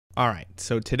All right,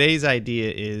 so today's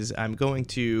idea is I'm going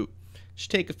to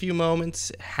just take a few moments,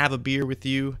 have a beer with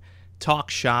you, talk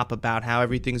shop about how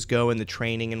everything's going, the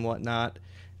training and whatnot.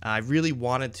 I really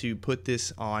wanted to put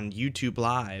this on YouTube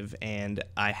Live, and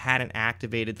I hadn't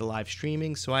activated the live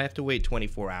streaming, so I have to wait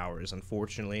 24 hours,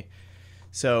 unfortunately.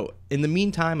 So in the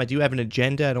meantime, I do have an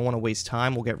agenda. I don't want to waste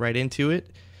time. We'll get right into it.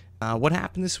 What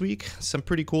happened this week? Some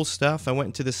pretty cool stuff. I went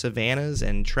into the savannas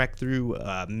and trekked through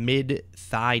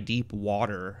mid-thigh deep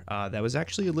water. That was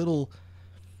actually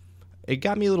it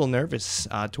got me a little nervous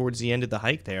towards the end of the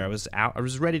hike there. I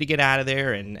was ready to get out of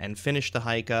there and finish the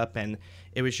hike up, and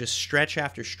it was just stretch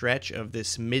after stretch of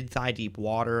this mid-thigh deep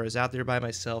water. I was out there by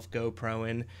myself,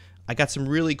 GoProing. I got some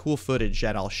really cool footage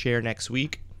that I'll share next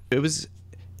week.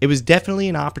 It was definitely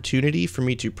an opportunity for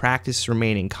me to practice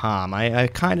remaining calm. I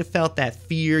kind of felt that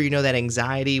fear, that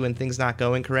anxiety when things not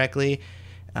going correctly,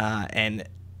 and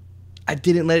I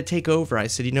didn't let it take over. I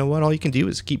said, you know what, all you can do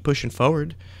is keep pushing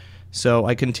forward. So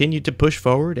I continued to push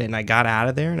forward, and I got out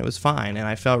of there, and it was fine, and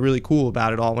I felt really cool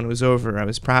about it all when it was over. I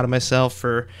was proud of myself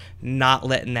for not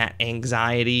letting that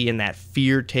anxiety and that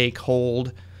fear take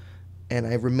hold, and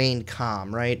I remained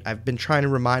calm, right? I've been trying to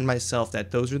remind myself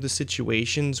that those are the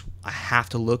situations I have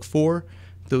to look for,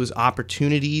 those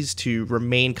opportunities to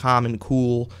remain calm and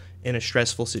cool in a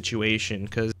stressful situation,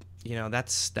 because,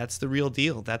 that's the real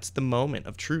deal. That's the moment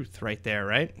of truth right there,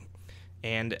 right?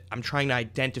 And I'm trying to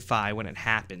identify when it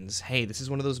happens. Hey, this is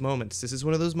one of those moments. This is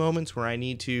one of those moments where I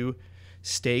need to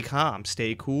stay calm,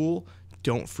 stay cool,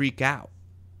 don't freak out.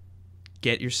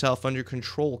 Get yourself under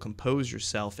control, compose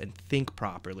yourself, and think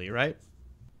properly, right?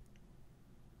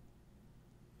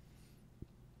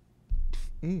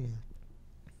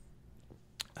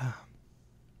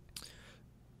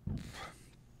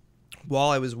 While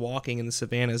I was walking in the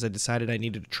savannas, I decided I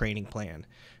needed a training plan,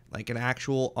 like an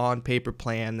actual on-paper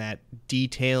plan that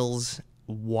details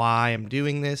why I'm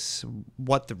doing this,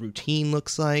 what the routine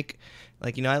looks like.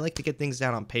 I like to get things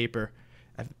down on paper.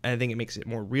 I think it makes it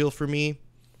more real for me.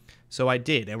 So I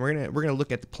did, and we're gonna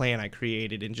look at the plan I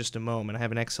created in just a moment. I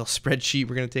have an Excel spreadsheet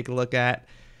we're gonna take a look at,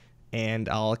 and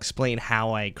I'll explain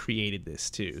how I created this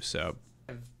too. So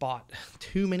I've bought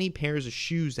too many pairs of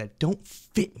shoes that don't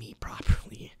fit me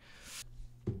properly.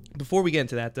 Before we get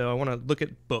into that, though, I want to look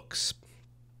at books.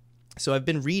 So I've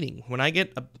been reading. When I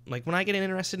get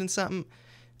interested in something,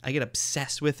 I get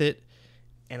obsessed with it,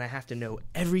 and I have to know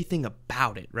everything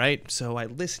about it, right? So I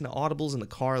listen to audibles in the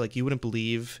car like you wouldn't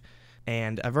believe.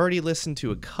 And I've already listened to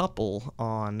a couple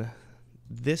on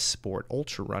this sport,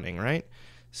 ultra running, right?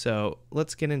 So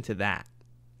let's get into that.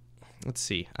 Let's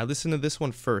see. I listened to this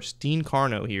one first. Dean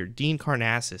Karno here. Dean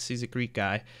Karnassus. He's a Greek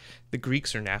guy. The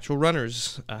Greeks are natural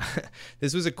runners.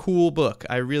 This was a cool book.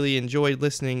 I really enjoyed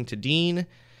listening to Dean.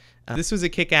 This was a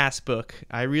kick-ass book.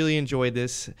 I really enjoyed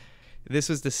this. This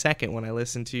was the second one I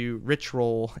listened to, Rich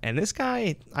Roll. And this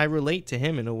guy, I relate to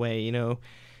him in a way, he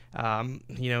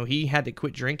had to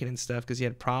quit drinking and stuff because he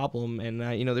had a problem, and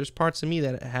there's parts of me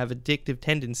that have addictive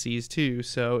tendencies too.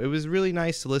 So it was really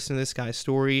nice to listen to this guy's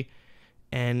story,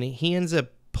 and he ends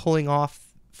up pulling off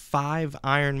 5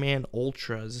 Ironman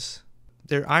ultras.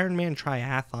 They're Ironman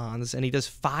triathlons, and he does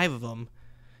 5 of them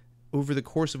over the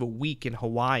course of a week in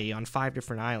Hawaii on 5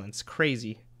 different islands.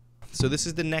 Crazy. So this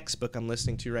is the next book I'm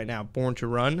listening to right now, Born to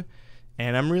Run,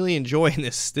 and I'm really enjoying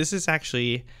this. This is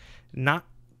actually not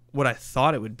what I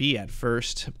thought it would be at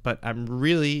first, but I'm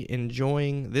really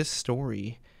enjoying this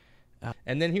story.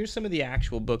 And then here's some of the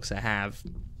actual books I have.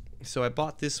 So I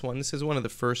bought this one. This is one of the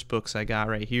first books I got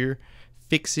right here,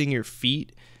 Fixing Your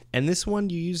Feet. And this one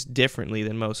you use differently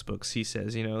than most books, he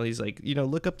says. He's like,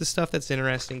 look up the stuff that's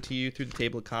interesting to you through the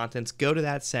table of contents, go to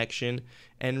that section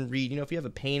and read, if you have a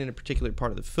pain in a particular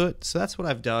part of the foot. So that's what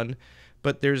I've done.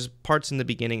 But there's parts in the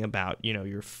beginning about,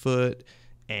 your foot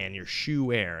and your shoe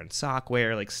wear and sock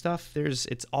wear, like stuff.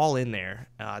 It's all in there.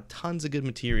 Tons of good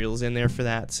materials in there for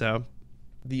that. So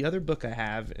the other book I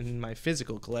have in my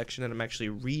physical collection that I'm actually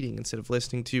reading instead of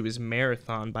listening to is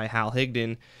Marathon by Hal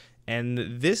Higdon.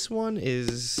 And this one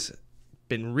is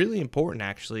been really important,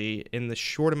 actually. In the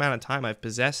short amount of time I've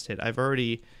possessed it, I've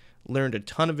already learned a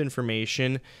ton of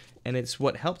information, and it's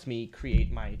what helped me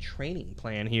create my training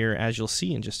plan here, as you'll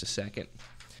see in just a second.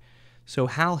 So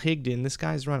Hal Higdon, this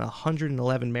guy's run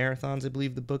 111 marathons, I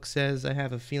believe the book says. I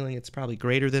have a feeling it's probably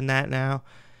greater than that now.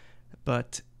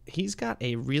 But he's got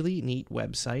a really neat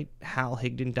website,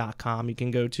 halhigdon.com, you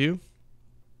can go to.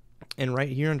 And right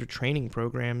here under training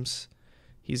programs,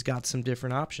 he's got some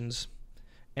different options.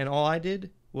 And all I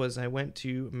did was I went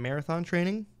to marathon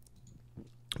training,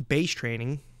 base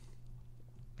training,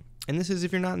 and this is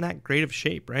if you're not in that great of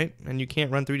shape, right? And you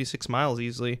can't run 3 to 6 miles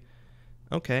easily.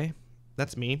 Okay,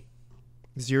 that's me.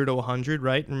 0 to 100,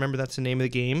 right? Remember, that's the name of the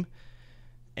game.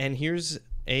 And here's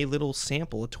a little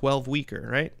sample, a 12-weeker,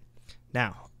 right?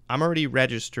 Now, I'm already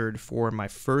registered for my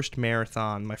first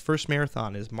marathon. My first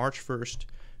marathon is March 1st,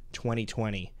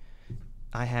 2020.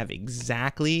 I have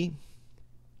exactly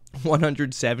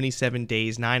 177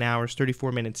 days, 9 hours,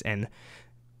 34 minutes, and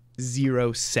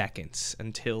 0 seconds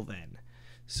until then.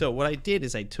 So what I did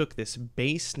is I took this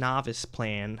base novice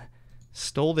plan,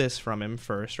 stole this from him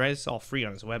first, right? It's all free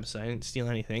on his website. I didn't steal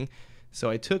anything. So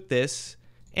I took this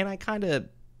and I kind of,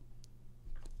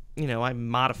 I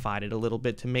modified it a little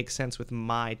bit to make sense with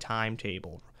my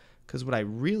timetable. Because what I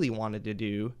really wanted to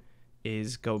do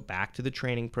is go back to the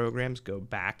training programs, go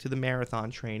back to the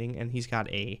marathon training, and he's got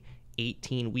a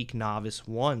 18-week Novice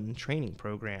 1 training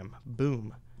program.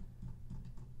 Boom.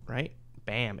 Right?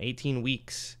 Bam. 18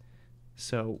 weeks.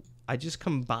 So I just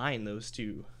combine those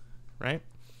two, right?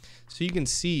 So you can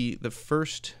see the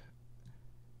first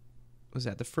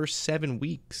 7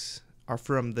 weeks are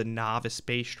from the novice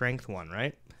base strength one,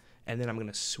 right? And then I'm going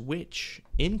to switch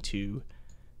into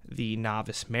the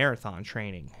novice marathon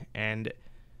training. And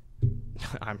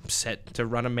I'm set to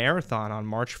run a marathon on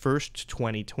March 1st,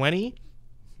 2020.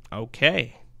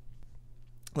 Okay.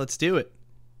 Let's do it.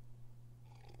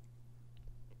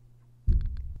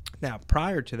 Now,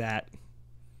 prior to that,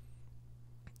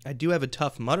 I do have a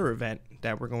Tough Mudder event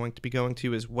that we're going to be going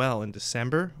to as well in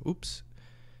December. Oops.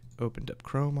 Opened up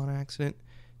Chrome on accident.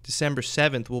 December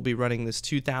 7th, we'll be running this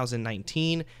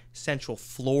 2019 Central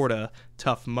Florida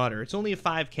Tough Mudder. It's only a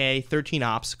 5K, 13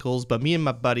 obstacles, but me and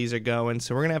my buddies are going,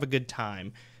 so we're going to have a good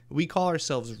time. We call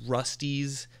ourselves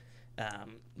Rusties.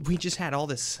 We just had all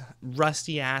this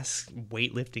rusty-ass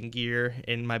weightlifting gear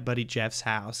in my buddy Jeff's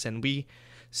house, and we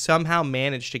somehow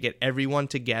managed to get everyone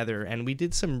together, and we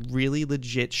did some really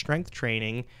legit strength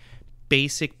training,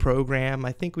 basic program.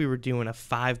 I think we were doing a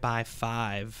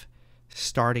 5x5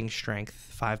 starting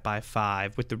strength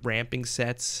 5x5 with the ramping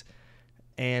sets.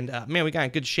 And man, we got in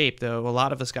good shape though. A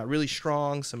lot of us got really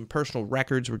strong. Some personal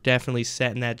records were definitely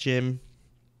set in that gym.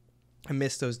 I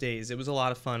miss those days. It was a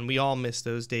lot of fun. We all miss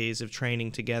those days of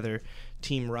training together.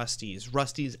 Team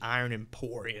Rusty's Iron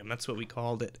Emporium. That's what we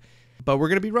called it. But we're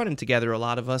going to be running together, a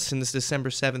lot of us, in this December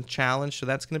 7th challenge, so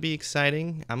that's going to be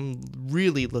exciting. I'm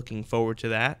really looking forward to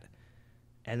that.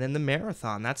 And then the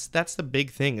marathon. That's the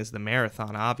big thing, is the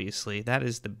marathon, obviously. That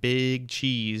is the big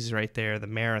cheese right there, the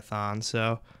marathon.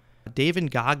 So David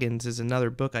Goggins is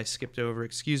another book I skipped over.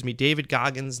 Excuse me. David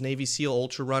Goggins, Navy SEAL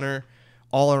ultra runner,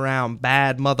 all around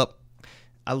bad mother.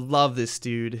 I love this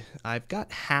dude. I've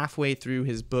got halfway through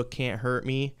his book, Can't Hurt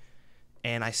Me,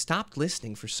 and I stopped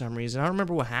listening for some reason. I don't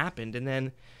remember what happened. And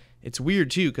then it's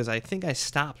weird, too, because I think I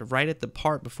stopped right at the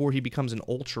part before he becomes an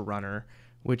ultra runner,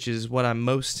 which is what I'm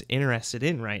most interested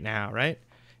in right now, right?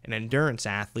 An endurance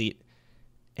athlete.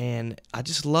 And I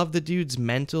just love the dude's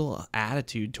mental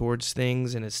attitude towards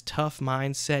things and his tough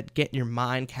mindset, getting your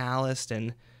mind calloused.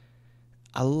 And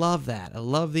I love that. I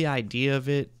love the idea of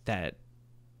it, that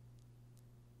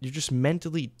you're just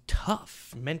mentally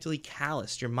tough, mentally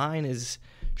calloused. Your mind is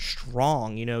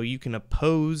strong. You can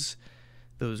oppose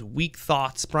those weak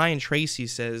thoughts. Brian Tracy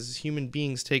says human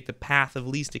beings take the path of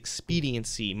least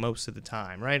expediency most of the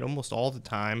time, right? Almost all the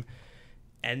time.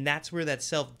 And that's where that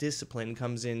self-discipline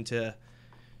comes in, to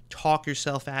talk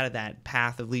yourself out of that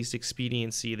path of least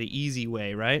expediency, the easy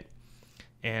way, right?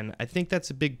 And I think that's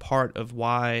a big part of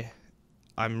why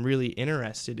I'm really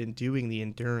interested in doing the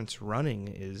endurance running,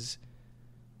 is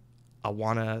I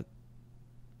want to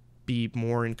be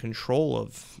more in control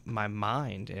of my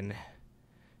mind and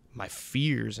my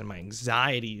fears and my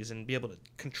anxieties, and be able to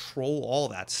control all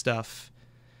that stuff.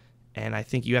 And I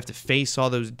think you have to face all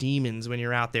those demons when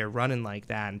you're out there running like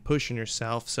that and pushing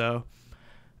yourself. So,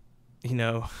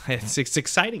 it's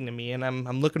exciting to me, and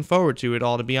I'm looking forward to it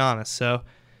all, to be honest. So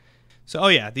oh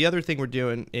yeah, the other thing we're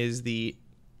doing is the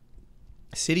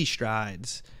City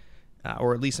Strides,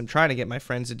 or at least I'm trying to get my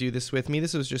friends to do this with me.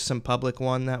 This was just some public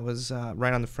one that was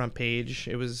right on the front page.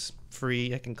 It was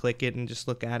free. I can click it and just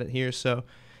look at it here. So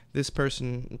this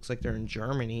person looks like they're in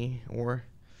Germany, or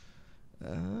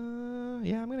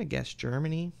yeah, I'm going to guess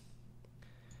Germany.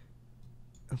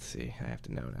 Let's see. I have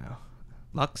to know now.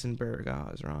 Luxembourg. Oh,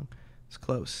 I was wrong. It's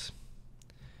close.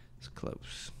 It's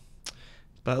close.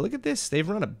 But look at this. They've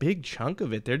run a big chunk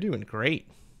of it. They're doing great.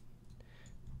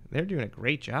 They're doing a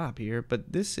great job here.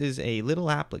 But this is a little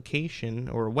application,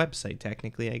 or a website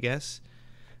technically, I guess.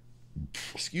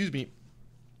 Excuse me.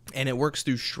 And it works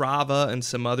through Strava and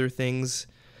some other things.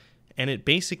 And it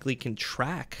basically can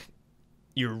track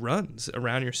your runs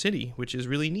around your city, which is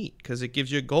really neat because it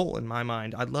gives you a goal in my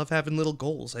mind. I love having little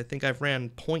goals. I think I've ran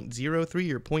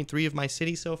 0.03 or 0.3 of my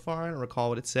city so far. I don't recall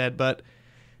what it said, but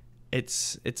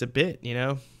it's a bit, you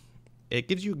know. It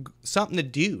gives you something to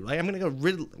do. Like I'm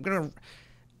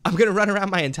gonna run around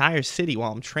my entire city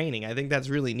while I'm training. I think that's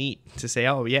really neat to say,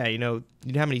 oh yeah, you know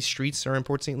how many streets are in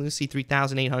Port St. Lucie?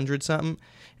 3,800 something,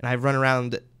 and I've run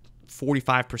around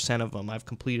 45% of them. I've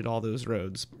completed all those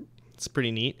roads. It's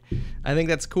pretty neat. I think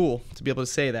that's cool to be able to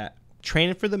say that.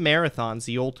 Training for the marathon's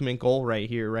the ultimate goal right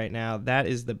here, right now. That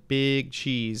is the big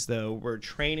cheese, though. We're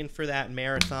training for that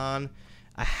marathon.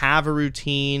 I have a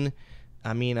routine.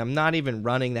 I mean, I'm not even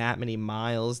running that many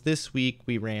miles. This week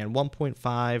we ran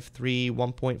 1.5, 3,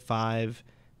 1.5,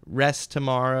 rest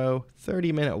tomorrow,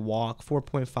 30-minute walk,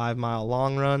 4.5 mile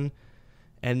long run.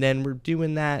 And then we're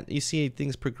doing that. You see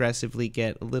things progressively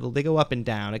get a little, they go up and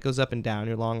down. It goes up and down,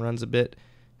 your long runs a bit.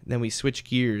 Then we switch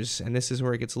gears, and this is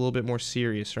where it gets a little bit more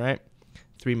serious, right?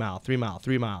 3 mile, 3 mile,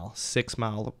 3 mile, 6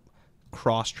 mile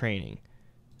cross training,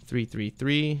 3, 3,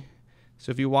 3.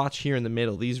 So if you watch here in the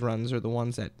middle, these runs are the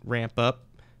ones that ramp up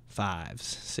 5s,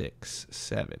 6,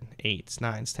 7, 8s,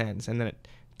 9s, 10s, and then it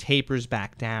tapers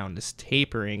back down. This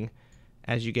tapering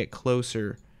as you get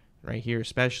closer right here,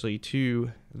 especially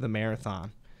to the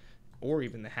marathon or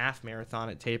even the half marathon,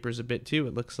 it tapers a bit too.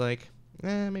 It looks like,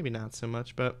 maybe not so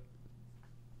much, but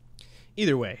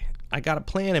either way, I got a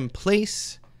plan in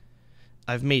place.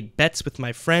 I've made bets with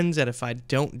my friends that if I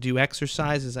don't do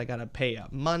exercises, I got to pay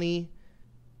up money.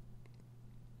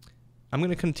 I'm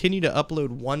going to continue to upload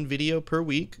one video per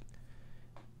week.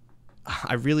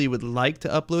 I really would like to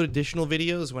upload additional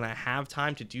videos when I have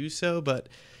time to do so, but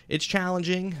it's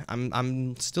challenging.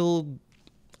 I'm still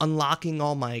unlocking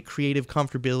all my creative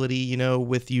comfortability, you know,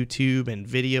 with YouTube and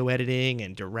video editing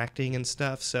and directing and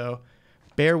stuff. So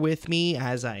bear with me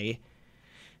as I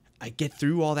get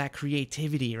through all that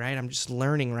creativity, right? I'm just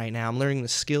learning right now. I'm learning the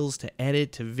skills to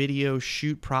edit, to video,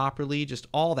 shoot properly, just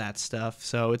all that stuff.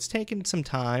 So it's taken some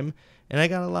time, and I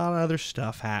got a lot of other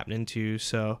stuff happening too.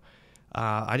 So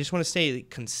I just want to stay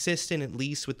consistent, at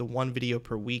least with the one video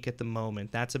per week at the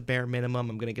moment. That's a bare minimum.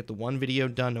 I'm going to get the one video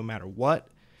done no matter what,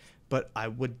 but I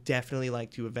would definitely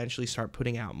like to eventually start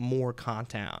putting out more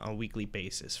content on a weekly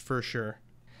basis, for sure.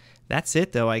 That's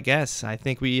it, though, I guess. I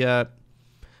think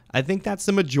that's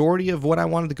the majority of what I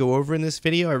wanted to go over in this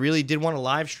video. I really did want to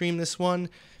live stream this one.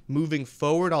 Moving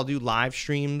forward, I'll do live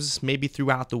streams maybe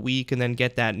throughout the week and then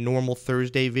get that normal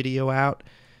Thursday video out.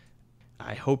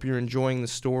 I hope you're enjoying the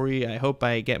story. I hope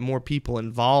I get more people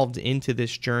involved into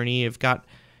this journey. I've got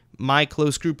my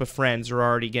close group of friends are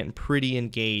already getting pretty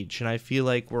engaged, and I feel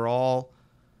like we're all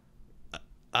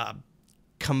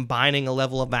combining a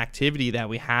level of activity that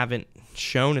we haven't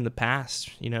shown in the past,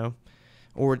 you know.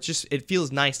 Or it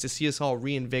feels nice to see us all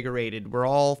reinvigorated. We're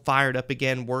all fired up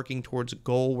again, working towards a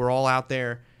goal. We're all out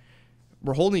there.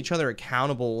 We're holding each other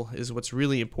accountable is what's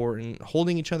really important.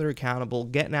 Holding each other accountable,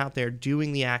 getting out there,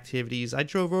 doing the activities. I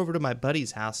drove over to my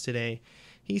buddy's house today.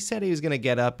 He said he was going to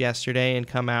get up yesterday and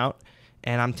come out,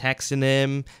 and I'm texting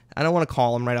him. I don't want to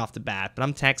call him right off the bat, but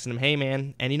I'm texting him, hey,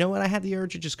 man. And you know what? I had the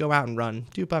urge to just go out and run,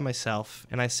 do it by myself.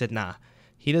 And I said, nah,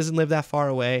 he doesn't live that far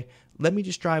away. Let me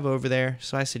just drive over there.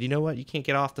 So I said, you know what? You can't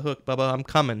get off the hook, Bubba. I'm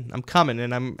coming,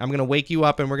 and I'm going to wake you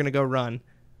up, and we're going to go run.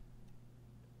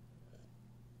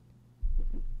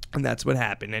 And that's what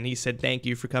happened. And he said, thank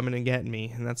you for coming and getting me.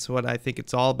 And that's what I think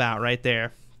it's all about right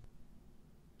there.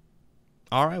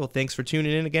 All right, well, thanks for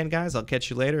tuning in again, guys. I'll catch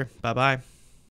you later. Bye-bye.